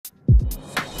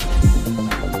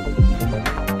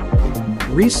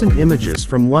Recent images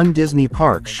from one Disney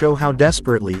park show how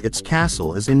desperately its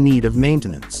castle is in need of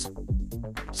maintenance.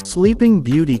 Sleeping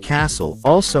Beauty Castle,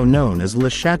 also known as Le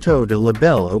Château de la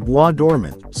Belle au Bois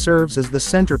Dormant, serves as the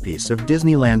centerpiece of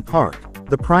Disneyland Park,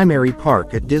 the primary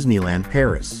park at Disneyland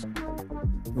Paris.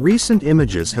 Recent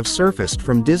images have surfaced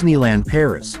from Disneyland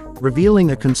Paris,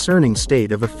 revealing a concerning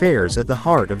state of affairs at the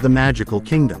heart of the magical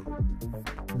kingdom.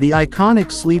 The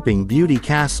iconic Sleeping Beauty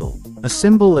Castle, a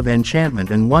symbol of enchantment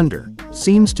and wonder,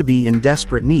 seems to be in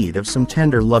desperate need of some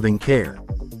tender loving care.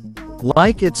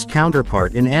 Like its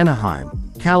counterpart in Anaheim,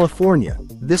 California,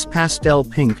 this pastel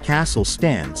pink castle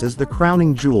stands as the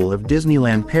crowning jewel of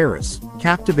Disneyland Paris,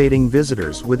 captivating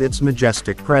visitors with its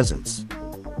majestic presence.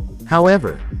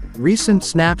 However, recent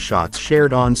snapshots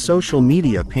shared on social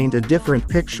media paint a different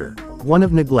picture, one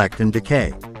of neglect and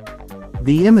decay.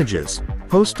 The images,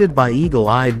 posted by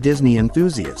eagle-eyed Disney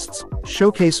enthusiasts,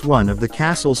 showcase one of the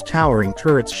castle's towering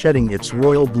turrets shedding its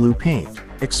royal blue paint,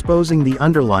 exposing the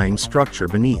underlying structure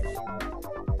beneath.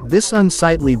 This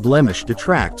unsightly blemish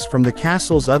detracts from the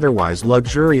castle's otherwise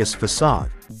luxurious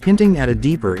facade, hinting at a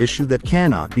deeper issue that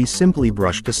cannot be simply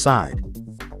brushed aside.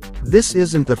 This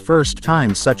isn't the first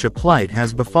time such a plight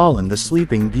has befallen the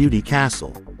Sleeping Beauty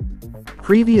Castle.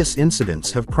 Previous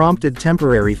incidents have prompted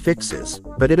temporary fixes,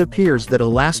 but it appears that a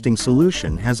lasting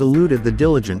solution has eluded the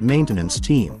diligent maintenance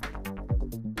team.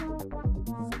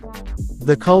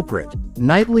 The culprit: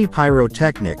 nightly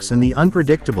pyrotechnics and the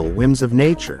unpredictable whims of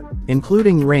nature,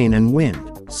 including rain and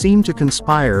wind, seem to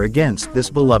conspire against this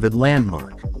beloved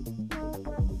landmark.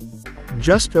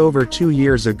 Just over 2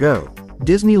 years ago,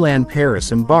 Disneyland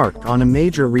Paris embarked on a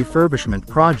major refurbishment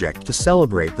project to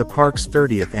celebrate the park's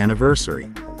 30th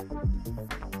anniversary.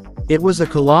 It was a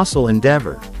colossal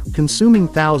endeavor, consuming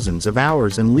thousands of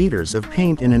hours and liters of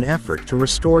paint in an effort to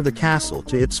restore the castle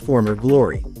to its former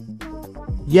glory.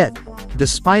 Yet,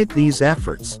 despite these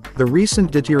efforts, the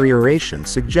recent deterioration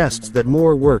suggests that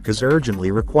more work is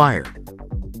urgently required.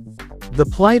 The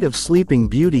plight of Sleeping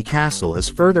Beauty Castle is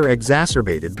further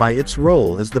exacerbated by its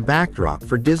role as the backdrop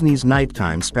for Disney's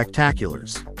nighttime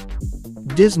spectaculars.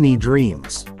 Disney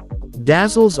Dreams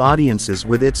dazzles audiences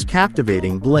with its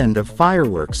captivating blend of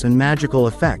fireworks and magical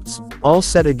effects, all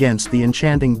set against the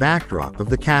enchanting backdrop of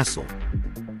the castle.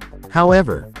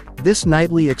 However, this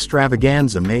nightly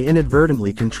extravaganza may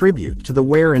inadvertently contribute to the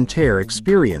wear and tear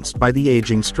experienced by the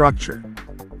aging structure.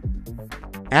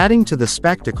 Adding to the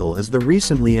spectacle is the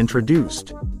recently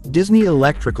introduced Disney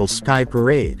Electrical Sky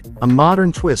Parade, a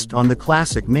modern twist on the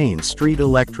classic Main Street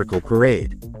Electrical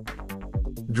Parade.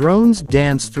 Drones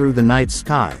dance through the night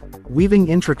sky, weaving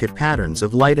intricate patterns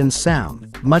of light and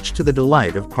sound, much to the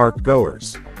delight of park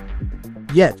goers.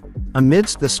 Yet,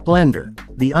 amidst the splendor,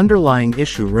 the underlying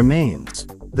issue remains: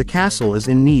 the castle is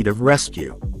in need of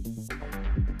rescue.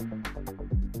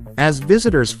 As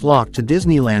visitors flock to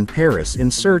Disneyland Paris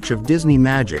in search of Disney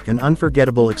magic and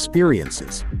unforgettable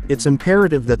experiences, it's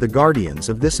imperative that the guardians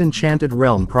of this enchanted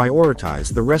realm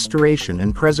prioritize the restoration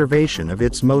and preservation of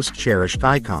its most cherished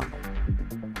icon.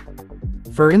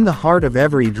 For in the heart of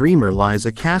every dreamer lies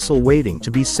a castle waiting to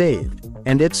be saved,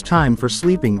 and it's time for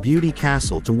Sleeping Beauty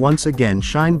Castle to once again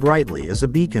shine brightly as a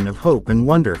beacon of hope and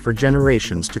wonder for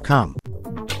generations to come.